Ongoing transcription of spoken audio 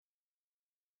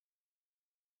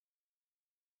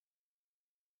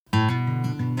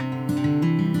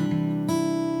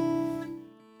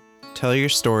Tell your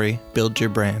story, build your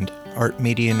brand.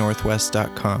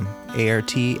 artmedianorthwest.com.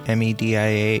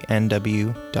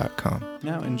 artmedianw.com.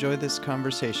 Now enjoy this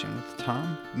conversation with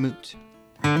Tom Moot.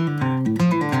 At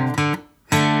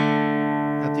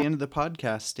the end of the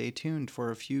podcast, stay tuned for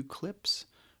a few clips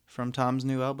from Tom's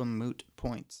new album, Moot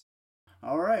Points.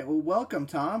 All right. Well, welcome,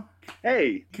 Tom.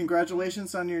 Hey.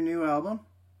 Congratulations on your new album.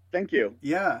 Thank you.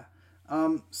 Yeah.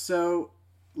 So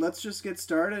let's just get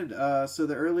started. So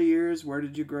the early years, where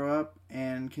did you grow up?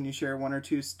 And can you share one or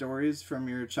two stories from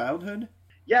your childhood?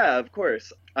 Yeah, of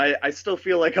course. I still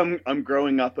feel like I'm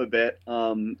growing up a bit.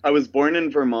 I was born in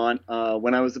Vermont.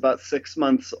 When I was about 6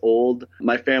 months old,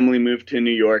 my family moved to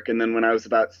New York. And then when I was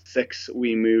about 6,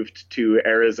 we moved to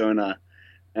Arizona.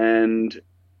 And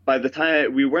by the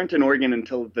time we weren't in Oregon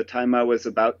until the time I was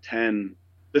about 10.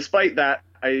 Despite that,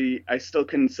 I still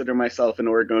consider myself an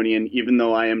Oregonian, even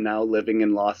though I am now living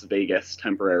in Las Vegas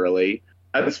temporarily.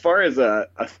 As far as a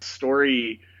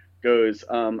story goes,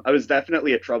 I was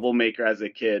definitely a troublemaker as a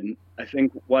kid. I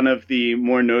think one of the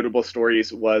more notable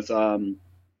stories was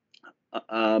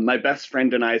my best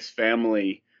friend and I's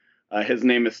family. His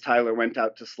name is Tyler, went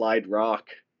out to Slide Rock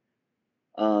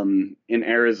in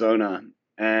Arizona.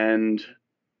 And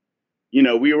you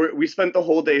know, we spent the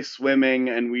whole day swimming,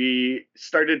 and we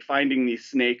started finding these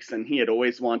snakes, and he had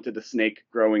always wanted a snake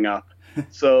growing up.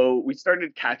 So we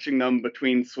started catching them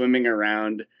between swimming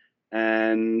around.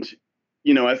 And,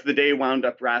 you know, as the day wound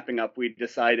up wrapping up, we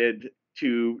decided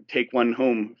to take one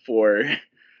home for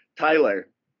Tyler.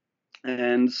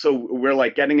 And so we're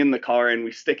like getting in the car, and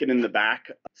we stick it in the back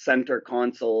center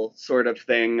console sort of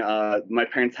thing. My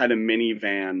parents had a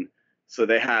minivan, so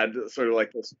they had sort of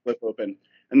like this flip open.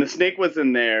 And the snake was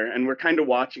in there, and we're kind of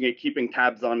watching it, keeping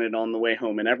tabs on it on the way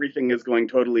home. And everything is going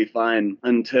totally fine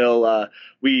until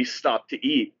we stop to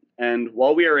eat. And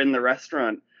while we are in the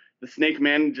restaurant, the snake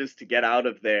manages to get out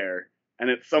of there. And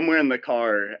it's somewhere in the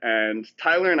car. And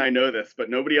Tyler and I know this, but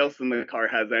nobody else in the car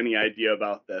has any idea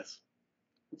about this.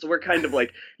 So we're kind of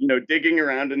like, you know, digging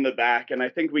around in the back. And I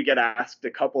think we get asked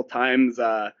a couple times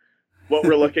what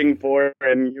we're looking for.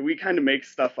 And we kind of make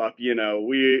stuff up, you know.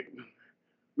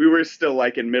 We were still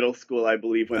like in middle school, I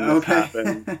believe, when this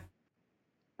happened.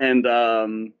 And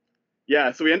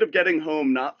yeah, so we end up getting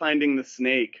home, not finding the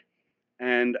snake.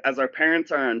 And as our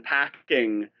parents are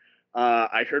unpacking,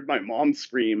 I heard my mom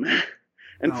scream.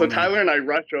 And so Tyler and I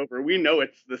rush over. We know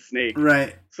it's the snake.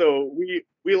 Right. So we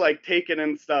like take it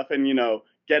and stuff and, you know,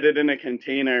 get it in a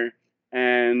container.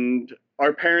 And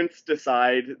our parents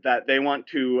decide that they want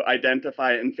to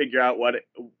identify it and figure out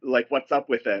what's up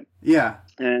with it. Yeah.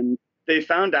 And they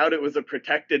found out it was a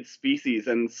protected species,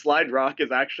 and Slide Rock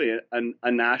is actually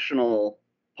a national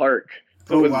park.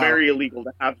 So it was very illegal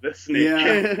to have this snake.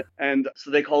 Yeah. And so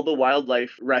they called the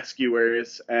wildlife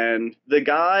rescuers, and the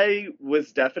guy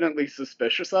was definitely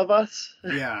suspicious of us.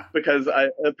 Yeah. Because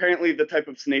apparently the type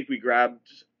of snake we grabbed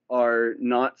are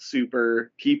not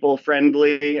super people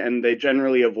friendly, and they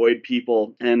generally avoid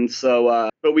people. And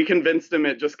so, but we convinced him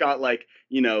it just got like,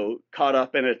 you know, caught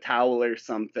up in a towel or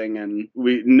something, and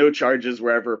no charges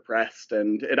were ever pressed.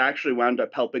 And it actually wound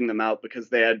up helping them out because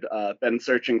they had been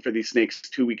searching for these snakes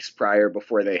 2 weeks prior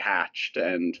before they hatched,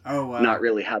 and not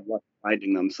really had luck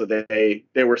finding them. So they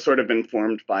were sort of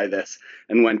informed by this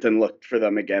and went and looked for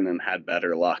them again and had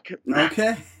better luck.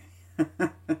 Okay.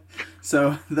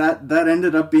 So that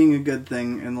ended up being a good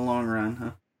thing in the long run,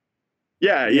 huh?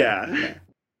 Yeah.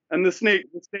 And the snake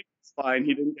was fine.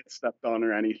 He didn't get stepped on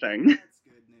or anything. That's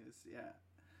good news. Yeah.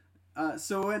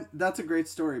 That's a great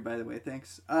story, by the way.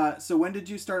 Thanks. So when did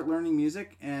you start learning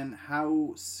music, and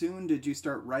how soon did you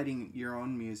start writing your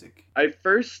own music? I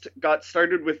first got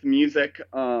started with music.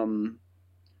 I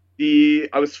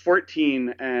was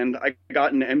 14, and I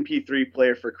got an MP3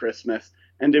 player for Christmas.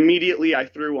 And immediately I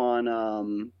threw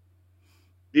on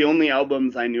the only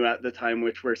albums I knew at the time,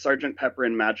 which were Sgt. Pepper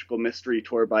and Magical Mystery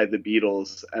Tour by the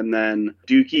Beatles, and then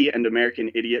Dookie and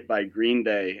American Idiot by Green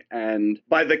Day. And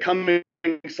by the coming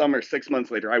summer, 6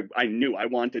 months later, I knew I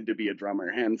wanted to be a drummer.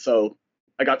 And so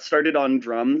I got started on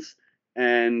drums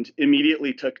and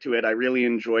immediately took to it. I really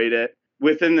enjoyed it.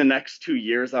 Within the next 2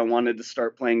 years, I wanted to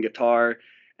start playing guitar,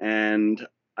 and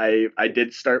I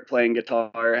did start playing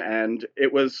guitar, and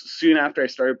it was soon after I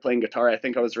started playing guitar, I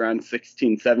think I was around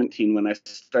 16, 17 when I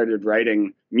started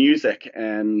writing music.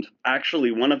 And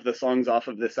actually one of the songs off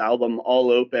of this album, All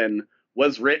Open,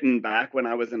 was written back when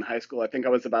I was in high school. I think I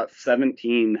was about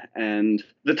 17, and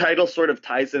the title sort of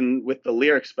ties in with the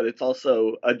lyrics, but it's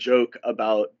also a joke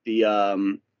about the,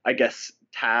 I guess,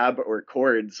 tab or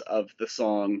chords of the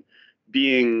song,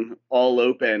 being all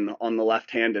open on the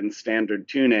left hand in standard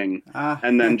tuning,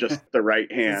 and then just the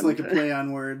right hand. It's like a play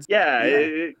on words. Yeah,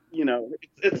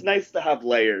 it's nice to have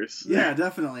layers. Yeah,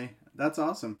 definitely. That's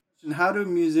awesome. And how do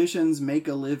musicians make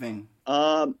a living?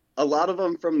 A lot of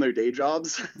them from their day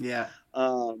jobs. Yeah.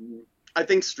 I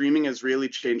think streaming has really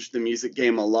changed the music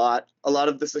game a lot. A lot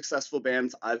of the successful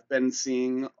bands I've been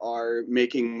seeing are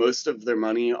making most of their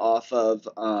money off of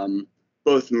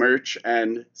both merch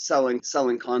and selling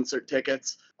concert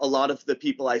tickets. A lot of the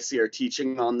people I see are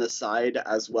teaching on the side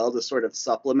as well to sort of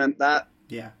supplement that.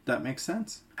 Yeah, that makes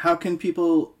sense. How can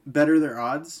people better their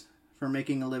odds for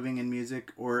making a living in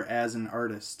music or as an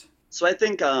artist? So I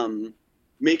think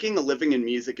making a living in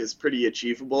music is pretty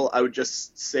achievable. I would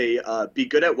just say be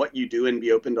good at what you do and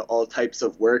be open to all types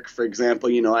of work. For example,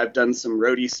 I've done some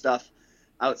roadie stuff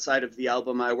outside of the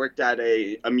album. I worked at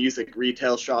a music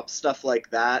retail shop, stuff like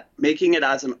that. Making it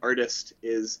as an artist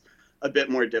is a bit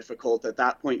more difficult. At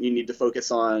that point, you need to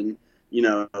focus on,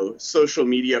 social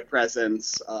media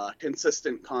presence,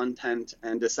 consistent content,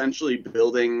 and essentially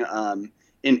building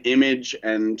an image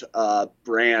and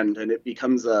brand, and it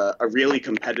becomes a really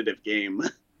competitive game.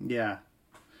 Yeah.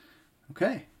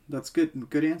 Okay, that's good.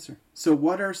 Good answer. So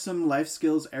what are some life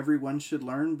skills everyone should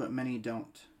learn, but many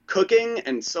don't? Cooking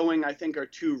and sewing, I think, are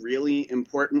two really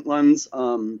important ones.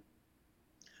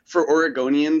 For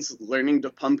Oregonians, learning to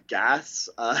pump gas.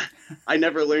 I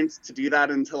never learned to do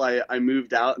that until I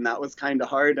moved out, and that was kind of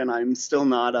hard, and I'm still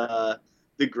not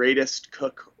the greatest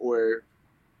cook or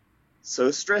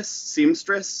seamstress.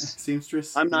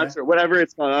 I'm not sure. Whatever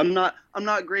it's called. I'm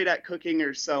not great at cooking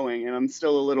or sewing, and I'm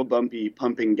still a little bumpy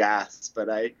pumping gas. But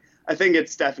I think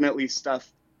it's definitely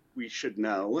stuff we should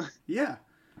know. Yeah,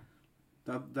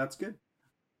 that's good.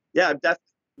 Yeah, I've definitely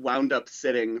wound up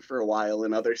sitting for a while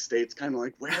in other states, kind of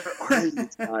like, where are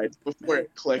these guys? Before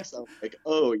it clicks, I'm like,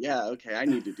 oh yeah, okay, I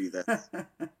need to do this.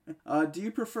 Do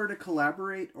you prefer to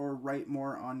collaborate or write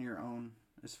more on your own?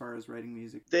 As far as writing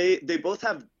music, they both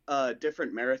have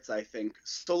different merits. I think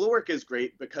solo work is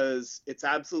great because it's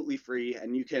absolutely free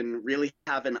and you can really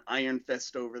have an iron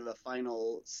fist over the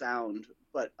final sound,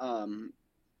 but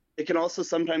it can also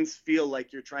sometimes feel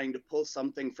like you're trying to pull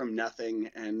something from nothing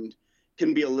and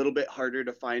can be a little bit harder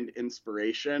to find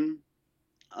inspiration.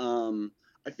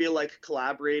 I feel like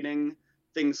collaborating,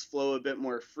 things flow a bit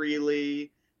more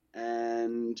freely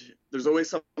and there's always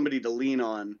somebody to lean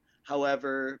on.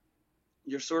 However,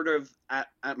 you're sort of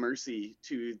at mercy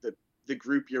to the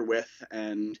group you're with,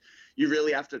 and you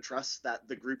really have to trust that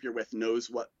the group you're with knows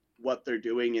what they're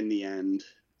doing in the end,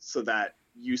 so that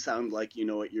you sound like you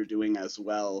know what you're doing as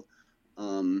well.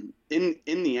 In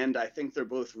the end, I think they're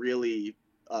both really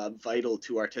vital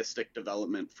to artistic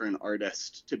development for an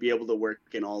artist to be able to work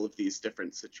in all of these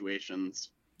different situations.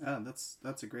 Oh,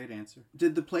 that's a great answer.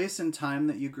 Did the place and time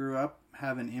that you grew up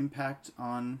have an impact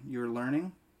on your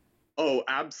learning? Oh,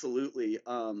 absolutely.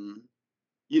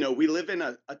 We live in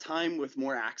a time with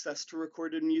more access to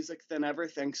recorded music than ever,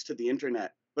 thanks to the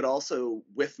internet, but also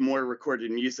with more recorded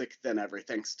music than ever,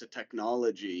 thanks to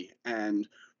technology. And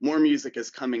more music is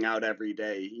coming out every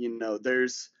day.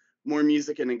 There's more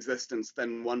music in existence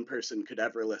than one person could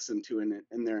ever listen to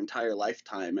in their entire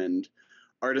lifetime. And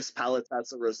artist palettes,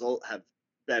 as a result, have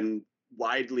been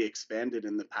widely expanded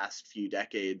in the past few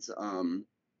decades.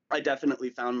 I definitely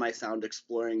found my sound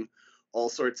exploring all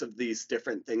sorts of these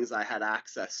different things I had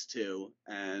access to,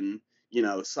 and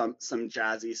some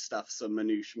jazzy stuff, some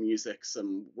manouche music,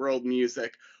 some world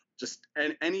music, just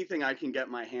anything I can get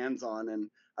my hands on. And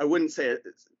I wouldn't say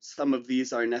some of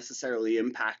these are necessarily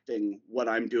impacting what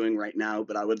I'm doing right now,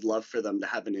 but I would love for them to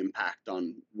have an impact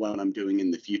on what I'm doing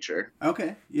in the future.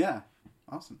 Okay, yeah,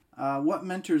 awesome. What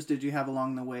mentors did you have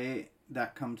along the way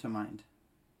that come to mind?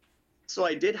 So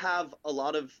I did have a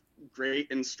lot of great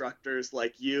instructors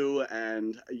like you,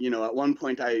 and at one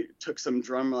point I took some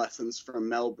drum lessons from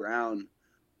Mel Brown,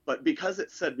 but because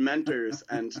it said mentors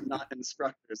and not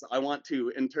instructors, I want to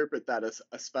interpret that as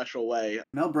a special way.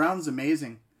 Mel Brown's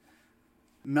amazing.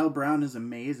 Mel Brown is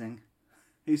amazing.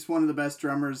 He's one of the best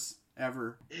drummers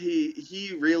ever.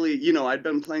 He really, I'd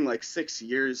been playing like 6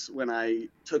 years when I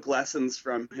took lessons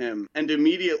from him, and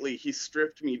immediately he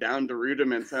stripped me down to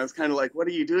rudiments. I was kind of like, what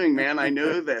are you doing, man? I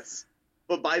know this.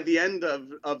 But by the end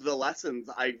of the lessons,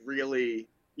 I really,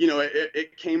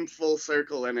 it came full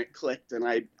circle and it clicked, and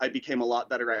I became a lot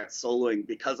better at soloing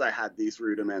because I had these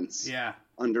rudiments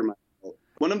under my belt.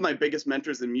 One of my biggest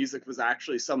mentors in music was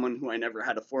actually someone who I never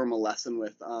had a formal lesson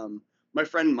with. My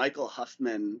friend Michael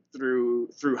Huffman through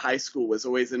high school was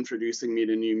always introducing me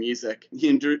to new music. He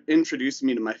introduced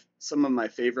me to some of my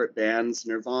favorite bands: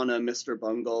 Nirvana, Mr.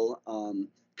 Bungle,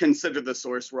 Consider the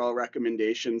Source were all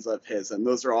recommendations of his, and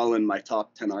those are all in my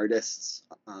top 10 artists.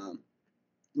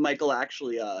 Michael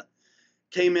actually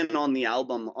came in on the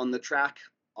album on the track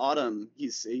Autumn.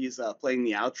 He's playing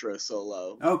the outro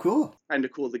solo. Oh, cool. Kind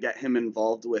of cool to get him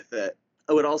involved with it.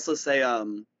 I would also say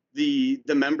the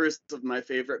members of my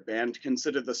favorite band,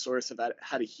 Consider the Source, have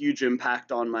had a huge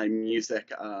impact on my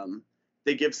music.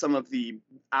 They give some of the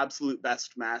absolute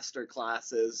best master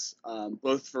classes,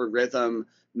 both for rhythm,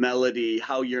 melody,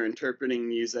 how you're interpreting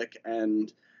music,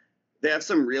 and they have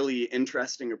some really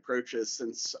interesting approaches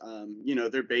since,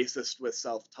 their bassist was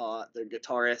self-taught, their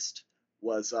guitarist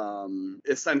was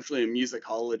essentially a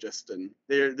musicologist, and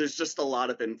there's just a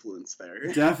lot of influence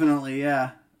there. Definitely,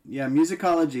 yeah. Yeah,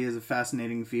 musicology is a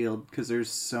fascinating field because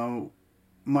there's so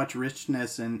much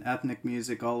richness in ethnic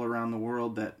music all around the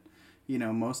world that,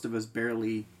 most of us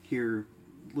barely hear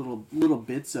little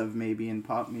bits of maybe in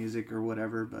pop music or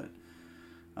whatever, but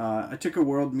I took a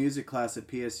world music class at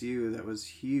PSU that was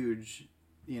huge.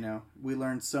 We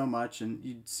learned so much, and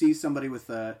you'd see somebody with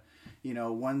a,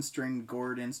 one-string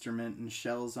gourd instrument and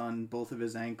shells on both of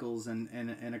his ankles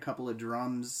and a couple of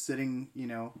drums sitting,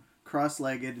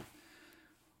 cross-legged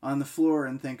on the floor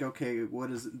and think, okay,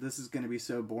 this is going to be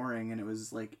so boring. And it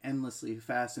was like endlessly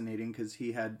fascinating because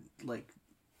he had like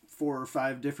 4 or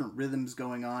 5 different rhythms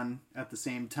going on at the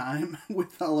same time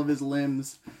with all of his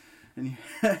limbs. And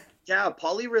yeah,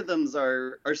 polyrhythms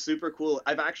are super cool.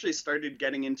 I've actually started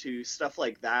getting into stuff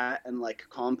like that and like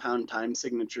compound time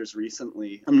signatures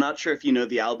recently. I'm not sure if you know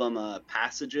the album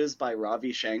Passages by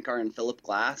Ravi Shankar and Philip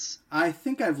Glass. I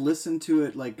think I've listened to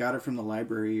it, like got it from the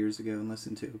library years ago and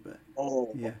listened to it, but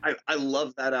yeah. I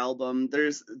love that album.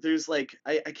 There's like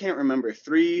I can't remember,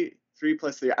 3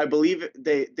 plus 3. I believe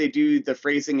they do the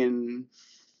phrasing in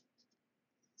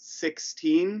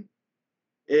 16.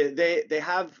 They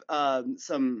have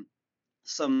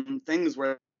some things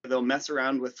where they'll mess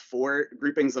around with 4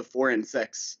 groupings of 4 and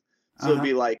 6. So it'd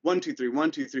be like 1 2 3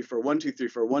 1 2 3 4 1 2 3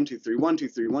 4 1 2 3 1 2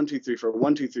 3 1 2 3 4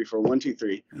 1 2 3 4 1 2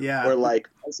 3. Yeah. Or like,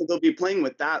 so they'll be playing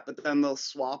with that, but then they'll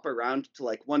swap around to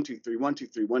like 1 2 3 1 2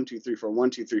 3 1 2 3 4 1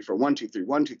 2 3 4 1 2 3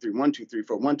 1 2 3 1 2 3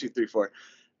 4 1 2 3 4,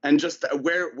 and just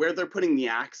where they're putting the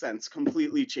accents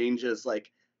completely changes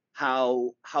like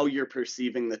how you're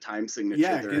perceiving the time signature.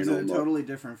 Yeah, it gives it a totally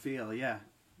different feel. Yeah.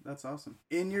 That's awesome.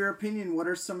 In your opinion, what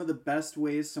are some of the best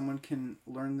ways someone can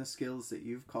learn the skills that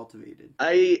you've cultivated?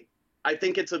 I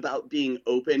think it's about being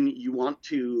open. You want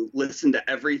to listen to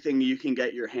everything you can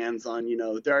get your hands on.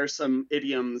 There are some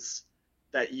idioms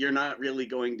that you're not really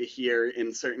going to hear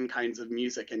in certain kinds of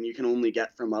music, and you can only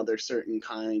get from other certain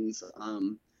kinds.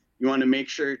 You want to make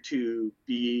sure to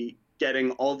be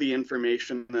getting all the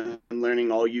information and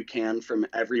learning all you can from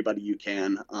everybody you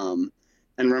can.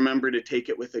 And remember to take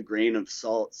it with a grain of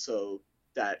salt so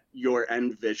that your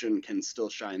end vision can still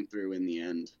shine through in the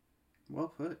end. Well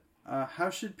put. How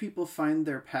should people find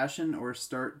their passion or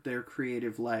start their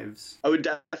creative lives? I would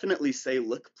definitely say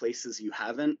look places you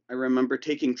haven't. I remember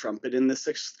taking trumpet in the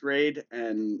 6th grade,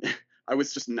 and I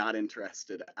was just not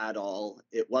interested at all.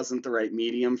 It wasn't the right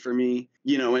medium for me.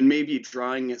 And maybe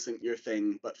drawing isn't your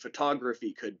thing, but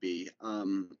photography could be.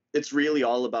 It's really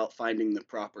all about finding the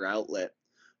proper outlet.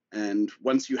 And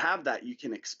once you have that, you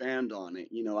can expand on it.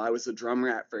 I was a drummer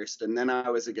at first, and then I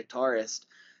was a guitarist.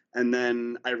 And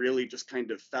then I really just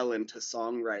kind of fell into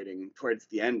songwriting towards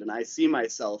the end. And I see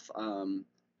myself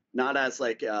not as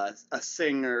like a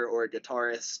singer or a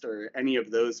guitarist or any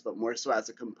of those, but more so as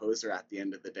a composer at the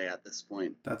end of the day at this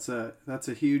point. That's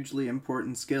a hugely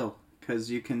important skill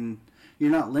because you're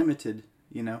not limited,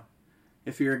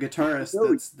 If you're a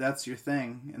guitarist, that's your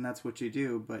thing and that's what you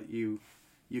do, but you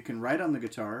can write on the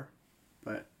guitar,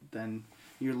 but then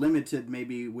you're limited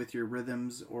maybe with your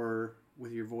rhythms or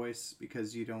with your voice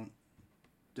because you don't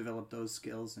develop those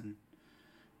skills and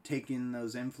take in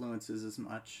those influences as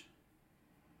much.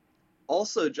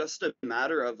 Also, just a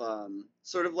matter of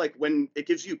sort of like when it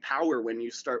gives you power when you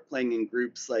start playing in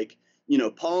groups. Like,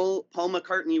 Paul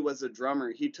McCartney was a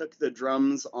drummer. He took the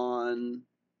drums on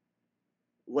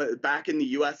back in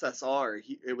the USSR.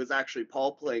 It was actually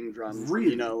Paul playing drums.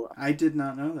 Really? I did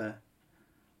not know that.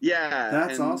 Yeah,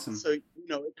 that's awesome. So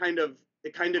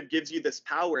it kind of gives you this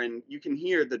power, and you can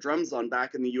hear the drums on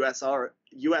back in the USSR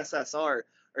are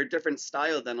a different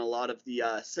style than a lot of the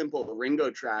simple Ringo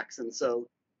tracks, and so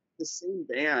the same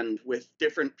band with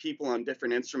different people on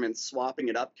different instruments swapping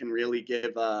it up can really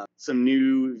give some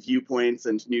new viewpoints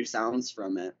and new sounds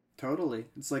from it. Totally.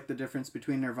 It's like the difference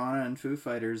between Nirvana and Foo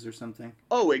Fighters or something.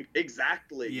 Oh,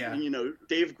 exactly. Yeah. And,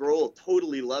 Dave Grohl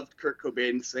totally loved Kurt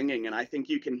Cobain singing, and I think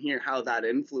you can hear how that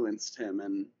influenced him.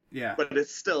 And yeah. But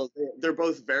it's still, they're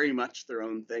both very much their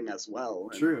own thing as well.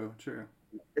 True.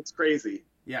 It's crazy.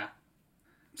 Yeah.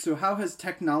 So how has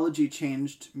technology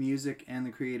changed music and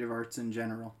the creative arts in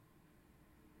general?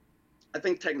 I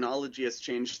think technology has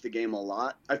changed the game a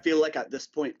lot. I feel like at this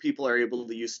point, people are able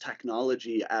to use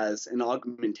technology as an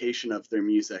augmentation of their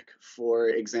music. For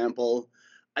example,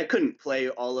 I couldn't play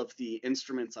all of the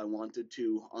instruments I wanted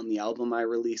to on the album I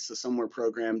released, so some were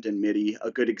programmed in MIDI.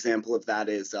 A good example of that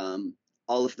is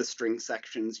all of the string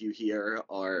sections you hear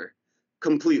are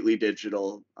completely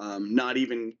digital, not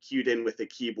even cued in with a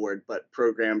keyboard, but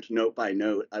programmed note by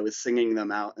note. I was singing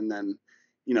them out and then,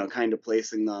 kind of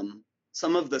placing them.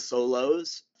 Some of the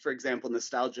solos, for example,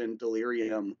 Nostalgia and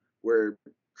Delirium, were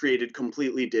created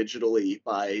completely digitally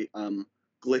by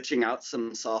glitching out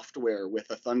some software with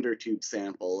a Thundertube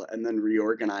sample and then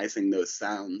reorganizing those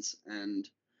sounds. And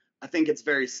I think it's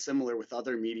very similar with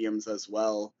other mediums as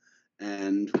well.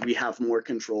 And we have more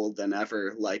control than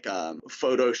ever, like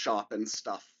Photoshop and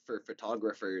stuff for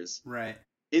photographers. Right.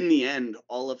 In the end,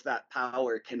 all of that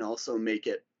power can also make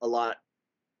it a lot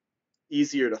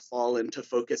easier to fall into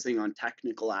focusing on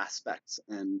technical aspects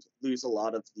and lose a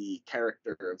lot of the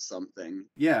character of something.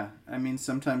 Yeah, I mean,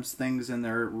 sometimes things in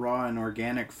their raw and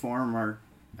organic form are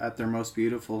at their most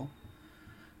beautiful.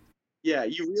 Yeah,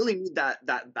 you really need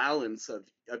that balance of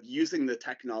using the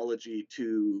technology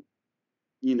to,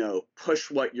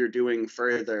 push what you're doing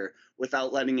further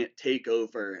without letting it take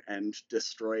over and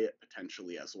destroy it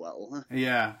potentially as well.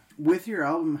 Yeah. With your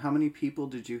album, how many people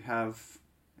did you have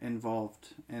involved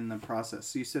in the process?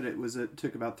 So you said it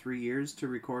took about 3 years to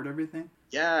record everything?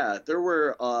 Yeah, there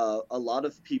were a lot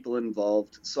of people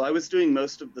involved. So I was doing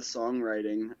most of the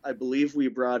songwriting. I believe we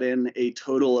brought in a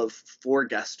total of 4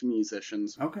 guest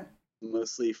musicians. Okay.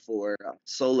 Mostly for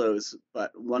solos,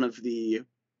 but one of the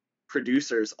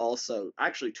producers also,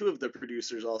 actually 2 of the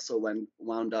producers also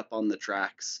wound up on the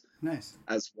tracks. Nice.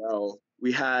 As well.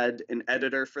 We had an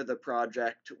editor for the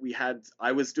project.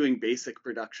 I was doing basic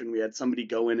production. We had somebody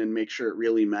go in and make sure it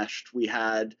really meshed. We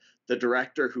had the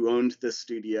director who owned the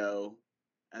studio,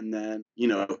 and then,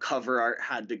 cover art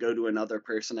had to go to another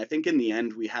person. I think in the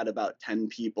end we had about 10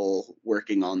 people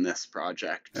working on this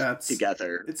project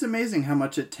together. It's amazing how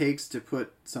much it takes to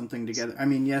put something together. I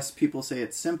mean, yes, people say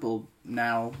it's simpler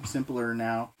now,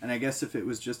 and I guess if it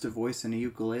was just a voice and a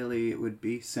ukulele, it would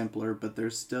be simpler, but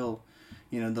there's still,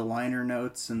 the liner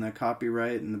notes and the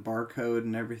copyright and the barcode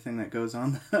and everything that goes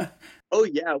on. Oh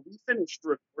yeah, we finished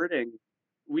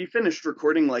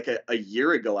recording like a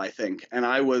year ago, I think, and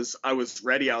I was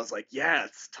ready. I was like, yeah,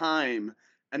 it's time.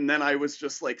 And then I was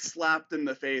just like slapped in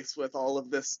the face with all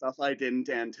of this stuff I didn't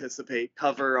anticipate: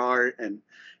 cover art and,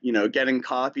 getting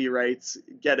copyrights,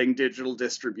 getting digital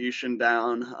distribution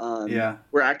down. Yeah.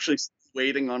 We're actually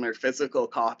waiting on our physical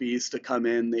copies to come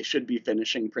in. They should be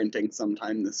finishing printing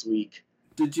sometime this week.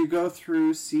 Did you go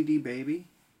through CD Baby?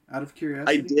 Out of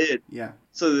curiosity? I did. Yeah.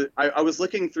 So I was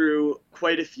looking through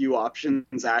quite a few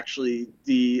options, actually.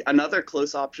 Another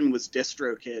close option was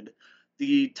DistroKid.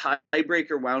 The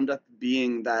tiebreaker wound up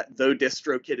being that though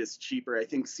DistroKid is cheaper, I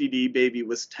think CD Baby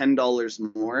was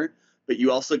 $10 more, but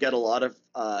you also get a lot of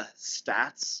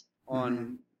stats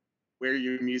on where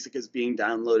your music is being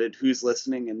downloaded, who's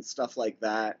listening, and stuff like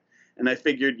that. And I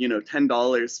figured,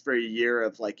 $10 for a year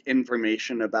of like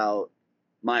information about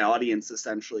my audience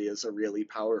essentially is a really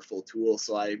powerful tool,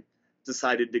 so I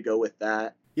decided to go with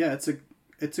that. Yeah,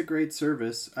 it's a great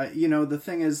service. The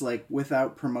thing is, like,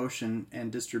 without promotion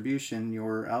and distribution,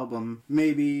 your album,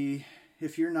 maybe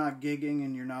if you're not gigging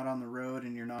and you're not on the road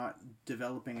and you're not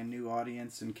developing a new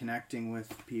audience and connecting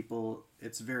with people,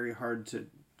 it's very hard to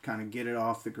kind of get it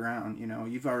off the ground.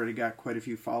 You've already got quite a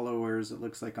few followers, it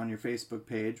looks like, on your Facebook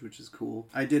page, which is cool.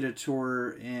 I did a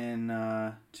tour in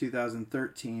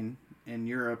 2013 in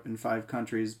Europe in 5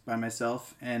 countries by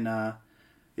myself, and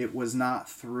it was not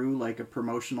through like a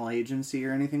promotional agency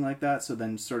or anything like that. So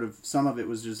then sort of some of it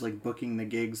was just like booking the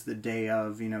gigs the day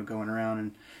of, going around,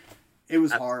 and it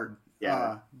was hard.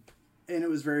 Yeah. And it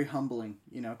was very humbling,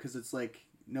 because it's like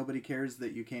nobody cares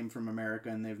that you came from America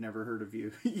and they've never heard of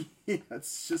you.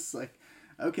 It's just like,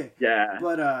 okay. Yeah.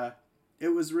 But it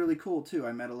was really cool too.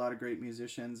 I met a lot of great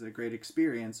musicians, a great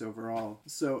experience overall.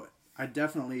 So I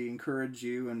definitely encourage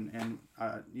you, and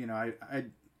I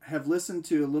have listened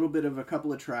to a little bit of a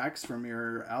couple of tracks from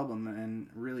your album and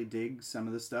really dig some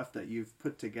of the stuff that you've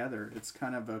put together. It's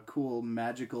kind of a cool,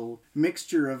 magical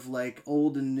mixture of like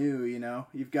old and new,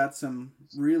 You've got some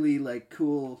really like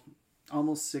cool,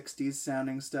 almost 60s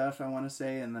sounding stuff, I want to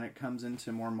say, and then it comes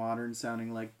into more modern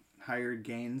sounding, like higher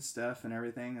gain stuff and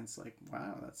everything. It's like,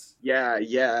 wow, that's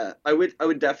yeah. I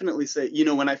would definitely say,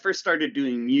 when I first started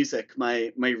doing music,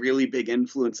 my really big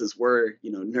influences were,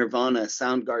 Nirvana,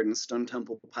 Soundgarden, Stone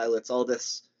Temple Pilots, all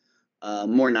this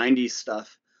more 90s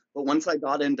stuff. But once I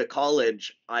got into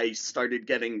college, I started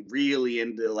getting really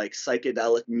into like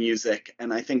psychedelic music.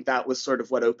 And I think that was sort of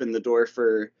what opened the door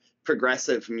for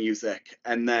progressive music.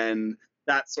 And then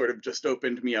that sort of just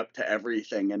opened me up to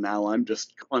everything. And now I'm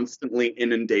just constantly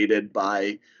inundated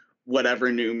by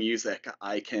whatever new music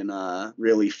I can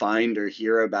really find or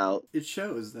hear about. It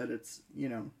shows that it's,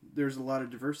 there's a lot of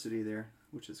diversity there,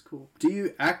 which is cool. Do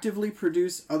you actively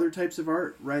produce other types of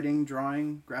art, writing,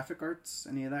 drawing, graphic arts,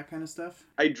 any of that kind of stuff?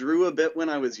 I drew a bit when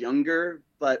I was younger,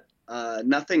 but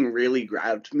nothing really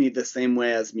grabbed me the same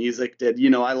way as music did.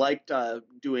 I liked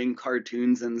doing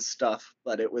cartoons and stuff,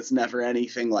 but it was never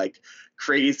anything like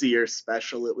crazy or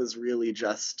special. It was really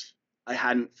just I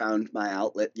hadn't found my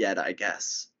outlet yet, I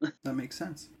guess. That makes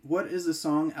sense. What is a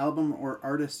song, album, or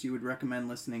artist you would recommend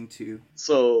listening to?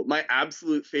 So my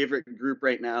absolute favorite group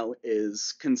right now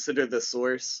is Consider the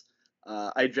Source.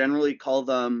 I generally call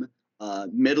them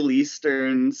Middle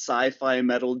Eastern sci-fi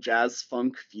metal jazz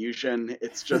funk fusion.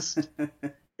 It's just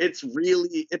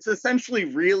it's essentially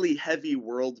really heavy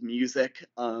world music.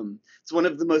 It's one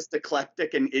of the most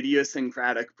eclectic and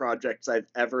idiosyncratic projects I've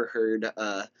ever heard.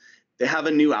 They have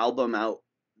a new album out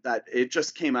that it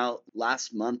just came out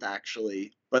last month,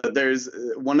 actually. But there's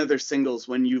one of their singles,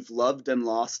 When You've Loved and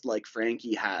Lost Like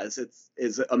Frankie Has.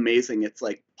 Is amazing. It's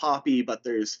like poppy, but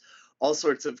there's all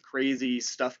sorts of crazy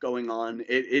stuff going on.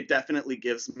 It definitely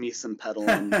gives me some pedal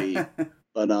envy.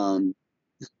 But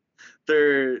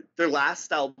their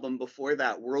last album before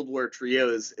that, World War Trio,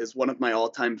 is one of my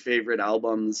all-time favorite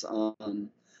albums.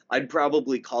 I'd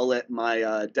probably call it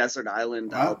my Desert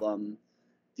Island album.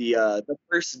 The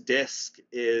first disc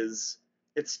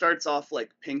it starts off like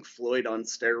Pink Floyd on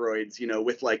steroids,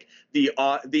 with like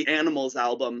the Animals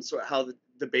album, so how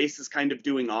the bass is kind of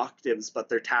doing octaves, but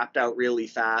they're tapped out really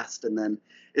fast, and then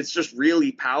it's just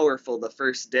really powerful, the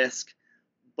first disc,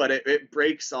 but it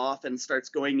breaks off and starts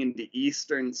going into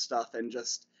Eastern stuff and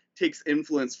just takes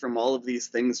influence from all of these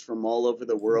things from all over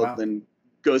the world. Wow. And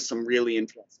goes some really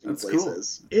interesting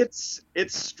places. Cool.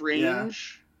 It's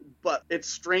strange. Yeah. But it's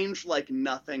strange like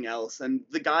nothing else. And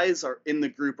the guys in the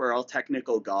group are all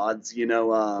technical gods.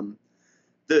 The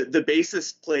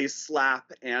bassist plays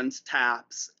slap and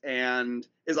taps and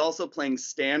is also playing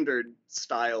standard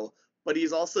style, but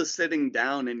he's also sitting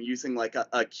down and using like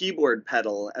a keyboard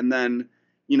pedal. And then,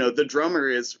 the drummer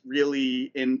is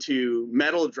really into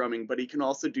metal drumming, but he can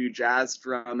also do jazz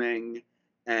drumming,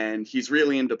 and he's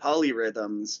really into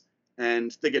polyrhythms.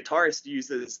 And the guitarist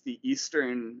uses the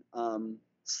Eastern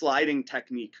sliding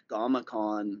technique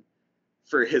Gamakon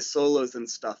for his solos and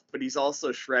stuff, but he's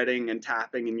also shredding and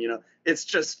tapping, and it's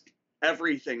just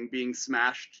everything being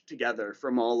smashed together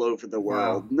from all over the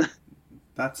world. Wow.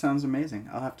 That sounds amazing.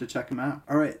 I'll have to check him out.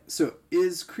 All right, so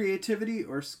is creativity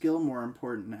or skill more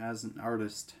important as an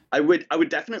artist? I would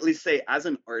definitely say as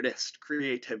an artist,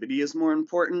 creativity is more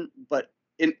important, but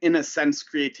in a sense,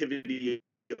 creativity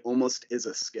almost is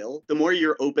a skill. The more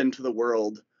you're open to the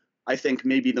world, I think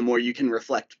maybe the more you can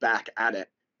reflect back at it.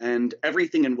 And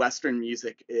everything in Western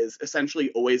music is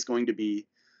essentially always going to be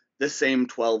the same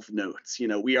 12 notes.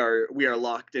 We are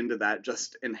locked into that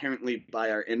just inherently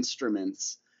by our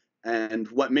instruments. And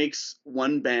what makes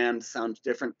one band sound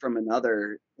different from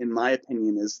another, in my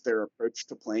opinion, is their approach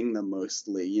to playing them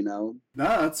mostly, No,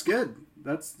 that's good.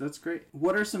 That's great.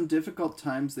 What are some difficult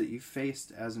times that you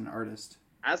faced as an artist?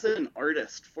 As an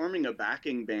artist, forming a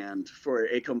backing band for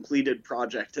a completed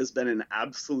project has been an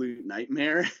absolute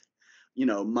nightmare.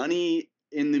 Money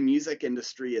in the music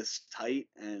industry is tight,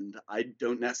 and I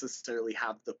don't necessarily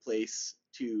have the place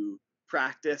to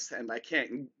practice, and I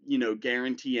can't,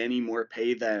 guarantee any more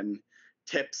pay than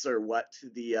tips or what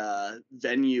the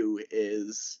venue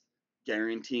is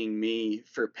guaranteeing me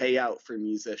for payout for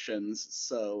musicians.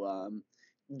 So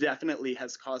definitely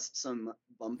has caused some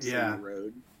bumps in the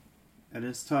road. It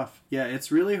is tough. Yeah,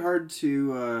 it's really hard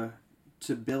to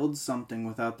build something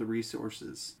without the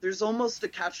resources. There's almost a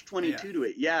catch-22 to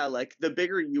it. Yeah, like the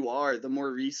bigger you are, the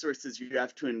more resources you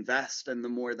have to invest, and the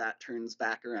more that turns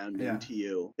back around into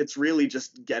you. It's really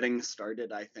just getting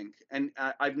started, I think. And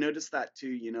I've noticed that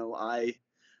too.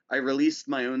 I released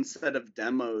my own set of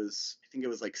demos. I think it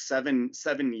was like seven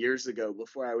years ago,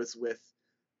 before I was with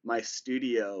my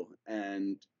studio,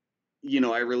 and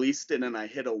I released it and I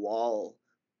hit a wall.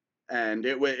 And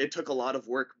it took a lot of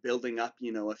work building up,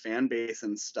 a fan base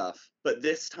and stuff. But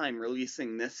this time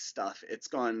releasing this stuff, it's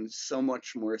gone so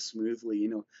much more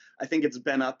smoothly. I think it's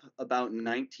been up about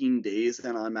 19 days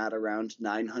and I'm at around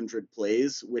 900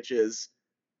 plays, which is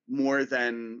more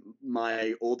than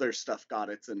my older stuff got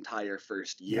its entire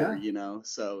first year,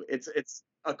 So it's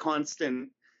a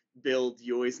constant build,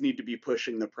 you always need to be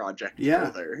pushing the project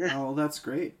further. Oh, well, that's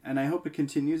great. And I hope it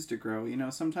continues to grow.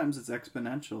 Sometimes it's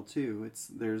exponential too.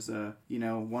 There's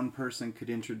one person could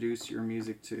introduce your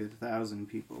music to 1,000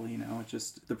 people, it's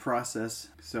just the process.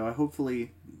 So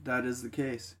hopefully that is the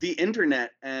case. The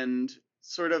internet and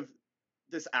sort of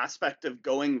this aspect of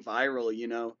going viral,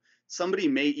 somebody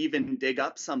may even dig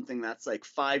up something that's like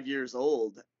 5 years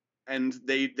old and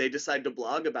they decide to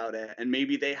blog about it, and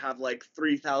maybe they have like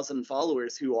 3,000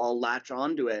 followers who all latch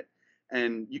onto it,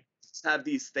 and you just have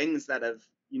these things that have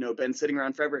been sitting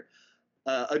around forever.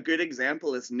 A good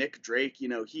example is Nick Drake.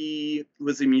 He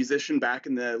was a musician back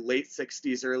in the late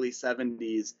 60s, early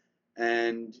 70s,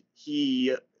 and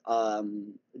he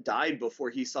died before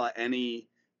he saw any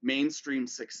mainstream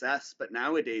success. But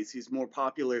nowadays he's more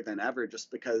popular than ever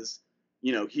just because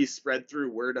he's spread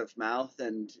through word of mouth,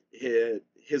 and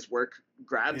his work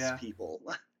grabs people.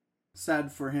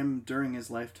 Sad for him during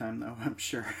his lifetime, though, I'm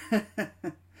sure.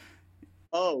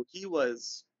 Oh, he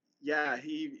was,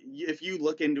 if you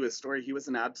look into his story, he was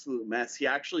an absolute mess. He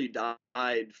actually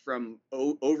died from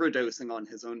overdosing on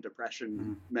his own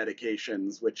depression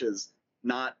medications, which is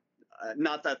not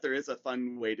that there is a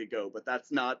fun way to go, but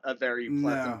that's not a very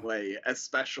pleasant way,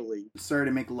 especially. Sorry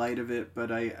to make light of it,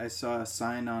 but I saw a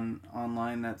sign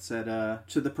online that said,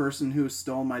 to the person who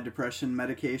stole my depression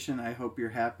medication, I hope you're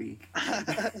happy.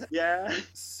 Yeah.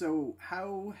 So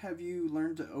how have you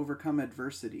learned to overcome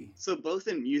adversity? So both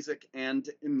in music and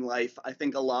in life, I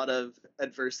think a lot of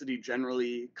adversity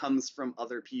generally comes from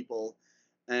other people.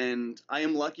 And I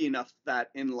am lucky enough that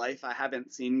in life I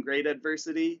haven't seen great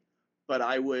adversity. But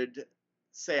I would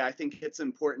say I think it's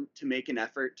important to make an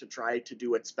effort to try to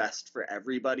do what's best for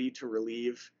everybody, to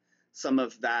relieve some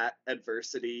of that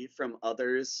adversity from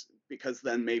others, because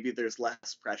then maybe there's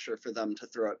less pressure for them to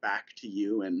throw it back to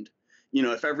you. And,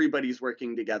 if everybody's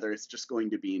working together, it's just going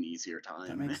to be an easier time.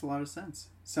 That makes a lot of sense.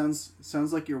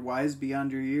 Sounds like you're wise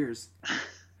beyond your years.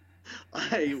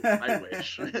 I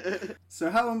wish. So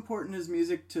how important is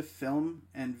music to film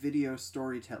and video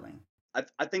storytelling?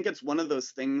 I think it's one of those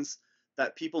things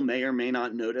that people may or may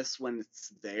not notice when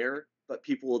it's there, but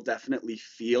people will definitely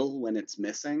feel when it's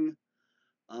missing.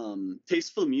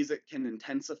 Tasteful music can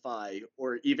intensify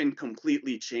or even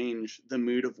completely change the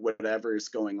mood of whatever is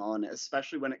going on,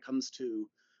 especially when it comes to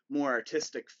more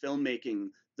artistic filmmaking.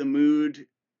 The mood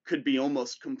could be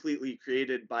almost completely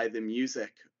created by the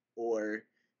music, or,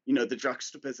 the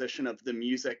juxtaposition of the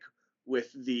music with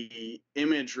the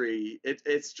imagery.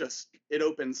 It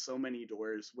opens so many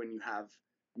doors when you have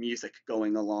music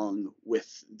going along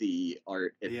with the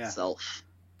art itself.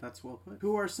 That's well put.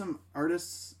 Who are some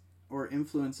artists or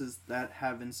influences that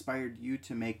have inspired you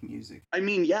to make music? I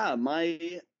mean,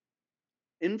 my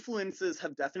influences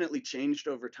have definitely changed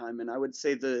over time, and I would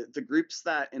say the groups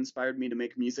that inspired me to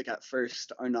make music at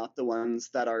first are not the ones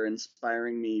that are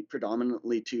inspiring me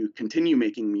predominantly to continue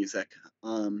making music.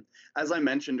 As I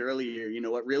mentioned earlier,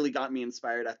 what really got me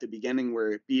inspired at the beginning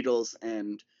were Beatles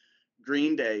and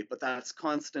Green Day, but that's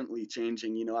constantly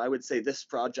changing. I would say this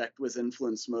project was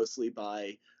influenced mostly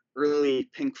by early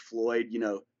Pink Floyd,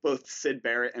 both Syd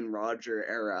Barrett and Roger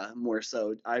era more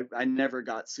so. I never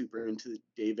got super into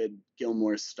David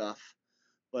Gilmour's stuff,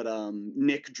 but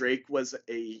Nick Drake was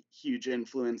a huge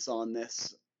influence on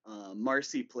this.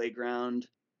 Marcy Playground,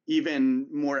 even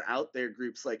more out there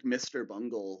groups like Mr.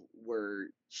 Bungle were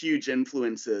huge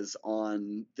influences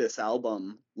on this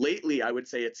album. Lately, I would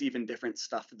say it's even different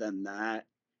stuff than that.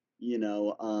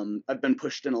 I've been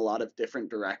pushed in a lot of different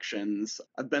directions.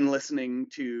 I've been listening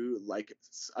to,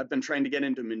 I've been trying to get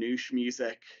into Manouche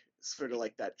music, sort of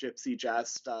like that gypsy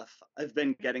jazz stuff. I've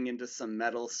been getting into some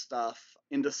metal stuff,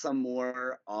 into some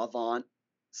more avant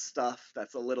stuff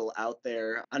that's a little out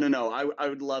there. I don't know. I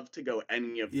would love to go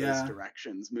any of those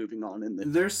directions moving on in the...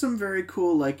 There's some very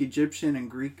cool Egyptian and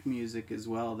Greek music as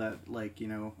well that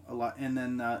a lot, and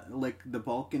then the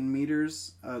Balkan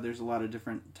meters, there's a lot of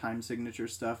different time signature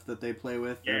stuff that they play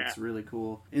with. That's really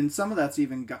cool. And some of that's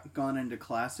even gone into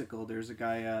classical. There's a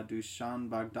guy, Dusan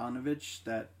Bogdanovic,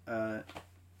 that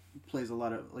plays a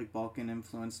lot of Balkan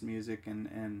influenced music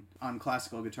and on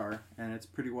classical guitar, and it's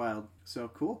pretty wild. So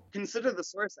cool. Consider the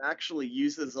Source actually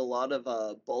uses a lot of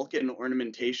Balkan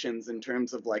ornamentations in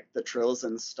terms of the trills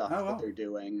and stuff that they're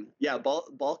doing. Yeah,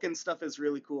 Balkan stuff is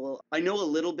really cool. I know a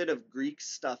little bit of Greek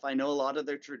stuff. I know a lot of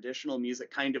their traditional music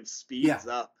kind of speeds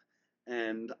up.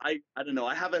 And I don't know,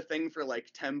 I have a thing for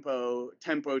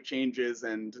tempo changes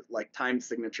and time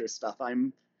signature stuff.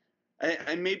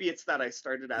 And maybe it's that I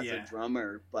started as a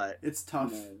drummer, but it's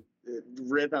tough.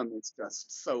 Rhythm is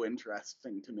just so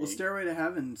interesting to me. Well, Stairway to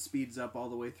Heaven speeds up all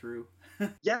the way through.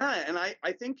 Yeah, and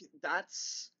I think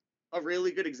that's a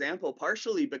really good example,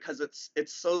 partially because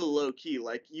it's so low key.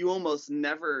 Like you almost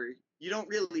never, you don't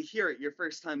really hear it your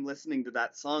first time listening to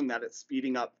that song that it's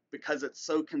speeding up because it's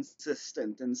so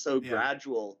consistent and so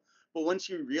gradual. But once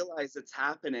you realize it's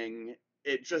happening,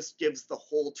 it just gives the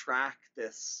whole track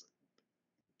this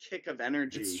kick of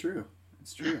energy. It's true.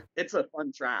 It's true. It's a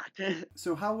fun track.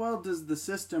 So how well does the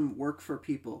system work for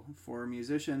people, for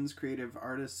musicians, creative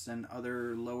artists, and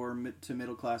other lower to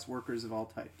middle class workers of all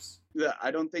types? Yeah, I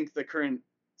don't think the current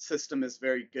system is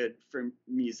very good for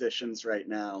musicians right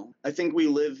now. I think we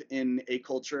live in a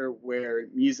culture where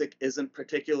music isn't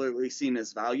particularly seen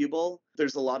as valuable.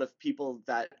 There's a lot of people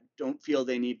that don't feel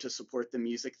they need to support the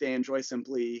music they enjoy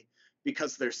simply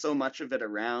because there's so much of it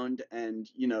around, and,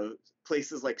 you know,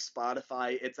 places like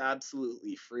Spotify, it's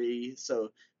absolutely free. So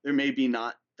there may be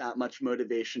not that much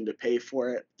motivation to pay for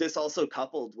it. This also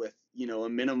coupled with, you know, a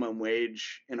minimum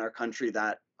wage in our country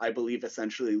that I believe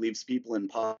essentially leaves people in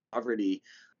poverty.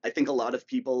 I think a lot of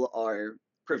people are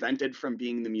prevented from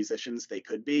being the musicians they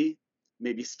could be,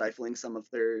 maybe stifling some of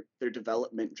their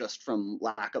development just from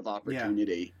lack of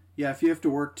opportunity. Yeah, if you have to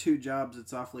work 2 jobs,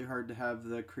 it's awfully hard to have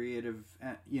the creative,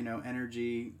 you know,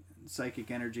 energy,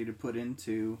 psychic energy to put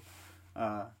into.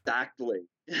 Exactly.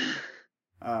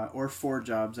 Or 4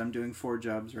 jobs. I'm doing 4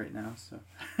 jobs right now, so.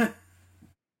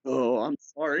 Oh, I'm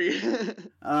sorry.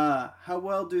 How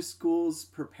well do schools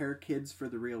prepare kids for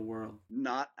the real world?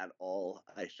 Not at all,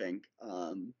 I think.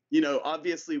 You know,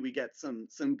 obviously we get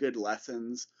some good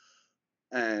lessons,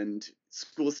 and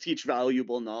schools teach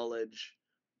valuable knowledge,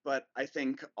 but I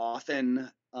think often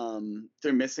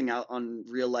they're missing out on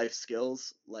real life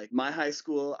skills. Like my high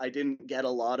school, I didn't get a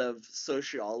lot of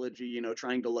sociology, you know,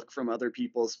 trying to look from other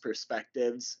people's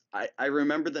perspectives. I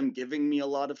remember them giving me a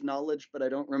lot of knowledge, but I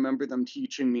don't remember them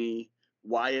teaching me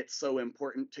why it's so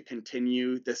important to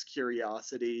continue this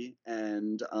curiosity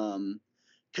and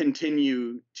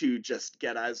continue to just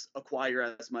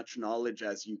acquire as much knowledge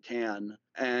as you can.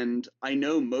 And I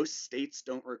know most states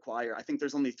don't require, I think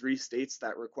there's only 3 states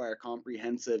that require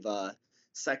comprehensive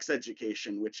sex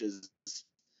education, which is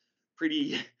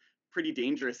pretty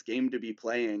dangerous game to be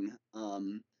playing.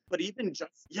 But even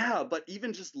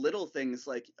just little things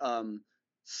like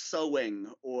sewing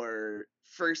or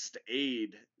first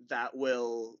aid that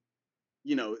will,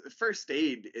 you know, first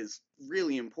aid is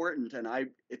really important, and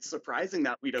it's surprising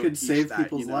that we don't could teach save that,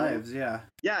 people's lives. Yeah,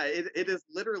 it is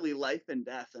literally life and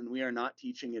death, and we are not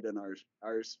teaching it in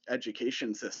our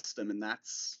education system, and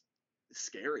that's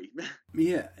scary.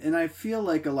 Yeah, and I feel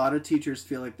like a lot of teachers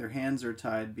feel like their hands are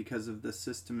tied because of the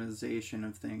systemization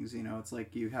of things. You know, it's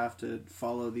like you have to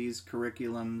follow these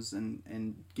curriculums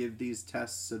and give these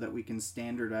tests so that we can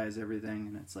standardize everything.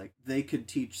 And it's like they could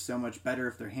teach so much better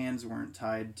if their hands weren't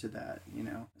tied to that, you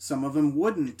know. Some of them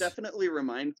wouldn't. It definitely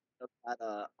reminds me of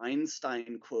that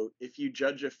Einstein quote, if you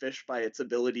judge a fish by its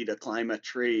ability to climb a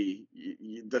tree,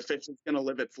 the fish is going to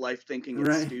live its life thinking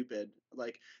it's stupid.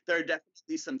 Like, there are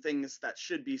definitely some things that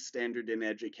should be standard in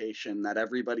education that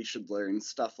everybody should learn.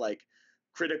 Stuff like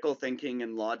critical thinking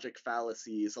and logic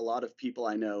fallacies. A lot of people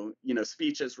I know, you know,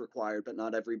 speech is required, but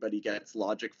not everybody gets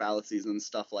logic fallacies and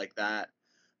stuff like that.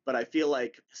 But I feel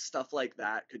like stuff like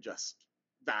that could just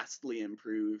vastly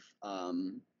improve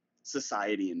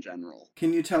society in general.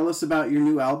 Can you tell us about your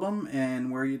new album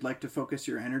and where you'd like to focus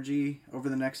your energy over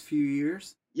the next few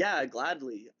years? Yeah,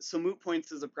 gladly. So Moot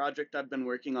Points is a project I've been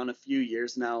working on a few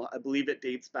years now. I believe it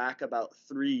dates back about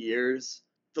 3 years.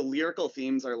 The lyrical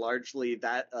themes are largely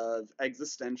that of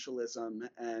existentialism,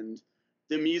 and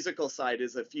the musical side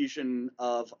is a fusion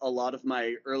of a lot of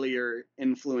my earlier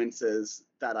influences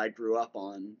that I grew up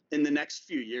on. In the next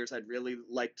few years, I'd really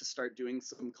like to start doing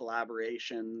some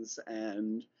collaborations,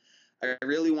 and I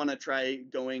really want to try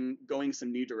going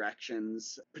some new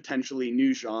directions, potentially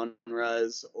new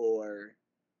genres, or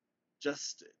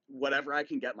just whatever I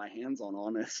can get my hands on,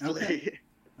 honestly. Okay.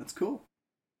 That's cool.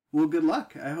 Well, good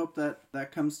luck. I hope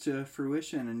that comes to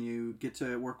fruition and you get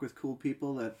to work with cool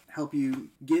people that help you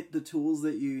get the tools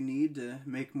that you need to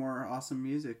make more awesome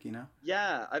music, you know?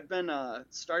 Yeah, I've been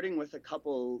starting with a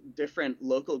couple different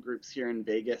local groups here in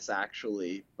Vegas,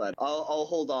 actually, but I'll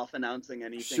hold off announcing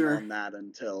anything on that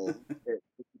until it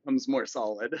becomes more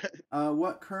solid.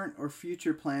 What current or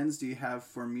future plans do you have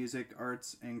for music,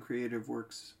 arts, and creative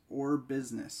works or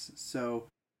business? So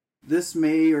this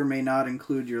may or may not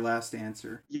include your last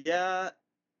answer. Yeah,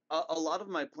 a lot of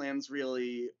my plans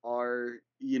really are,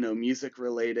 you know, music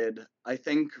related. I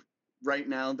think right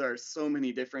now there are so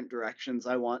many different directions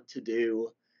I want to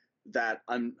do that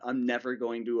I'm never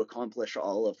going to accomplish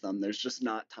all of them. There's just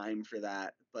not time for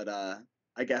that. But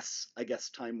I guess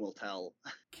time will tell.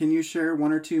 Can you share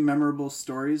 1 or 2 memorable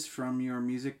stories from your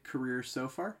music career so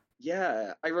far?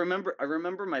 Yeah, I remember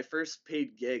my first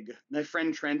paid gig. My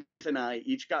friend Trent and I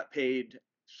each got paid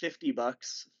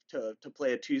 $50 to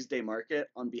play a Tuesday market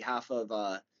on behalf of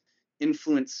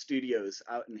Influence Studios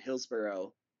out in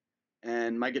Hillsborough.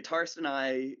 And my guitarist and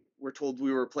I were told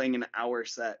we were playing an hour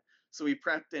set. So we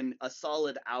prepped in a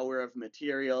solid hour of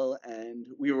material and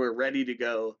we were ready to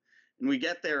go. And we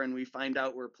get there and we find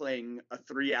out we're playing a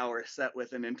 3 hour set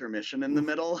with an intermission in the Oof.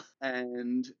 middle.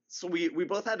 And so we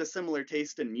both had a similar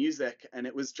taste in music and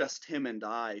it was just him and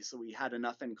I. So we had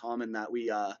enough in common that we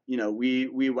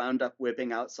wound up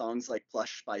whipping out songs like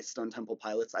Plush by Stone Temple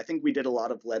Pilots. I think we did a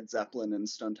lot of Led Zeppelin and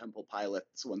Stone Temple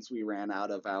Pilots once we ran out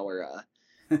of our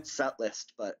set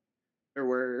list, but there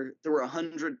were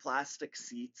 100 plastic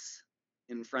seats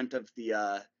in front of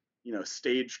the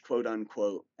stage, quote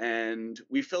unquote, and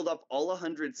we filled up all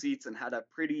 100 seats and had a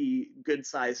pretty good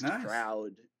sized Nice.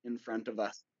 crowd in front of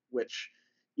us, which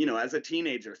as a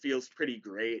teenager feels pretty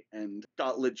great, and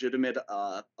got legitimate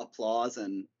applause,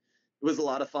 and it was a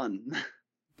lot of fun.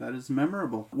 That is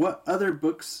memorable. What other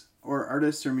books or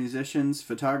artists or musicians,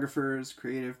 photographers,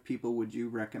 creative people would you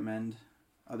recommend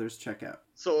others check out?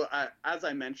 So, as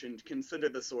I mentioned, Consider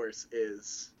the Source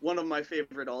is one of my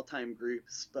favorite all-time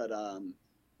groups, but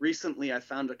recently I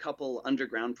found a couple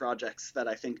underground projects that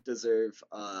I think deserve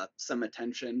some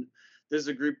attention. There's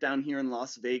a group down here in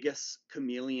Las Vegas,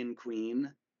 Chameleon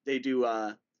Queen. They do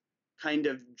kind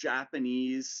of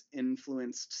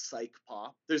Japanese-influenced psych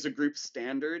pop. There's a group,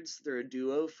 Standards. They're a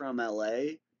duo from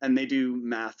LA, and they do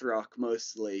math rock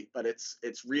mostly, but it's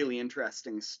really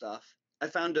interesting stuff. I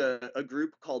found a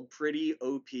group called Pretty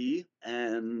OP,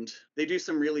 and they do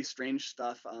some really strange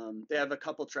stuff. They have a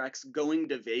couple tracks, Going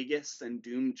to Vegas and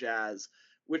Doom Jazz,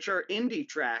 which are indie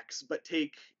tracks, but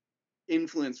take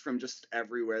influence from just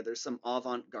everywhere. There's some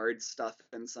avant-garde stuff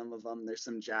in some of them. There's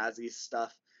some jazzy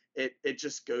stuff. It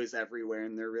just goes everywhere,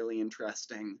 and they're really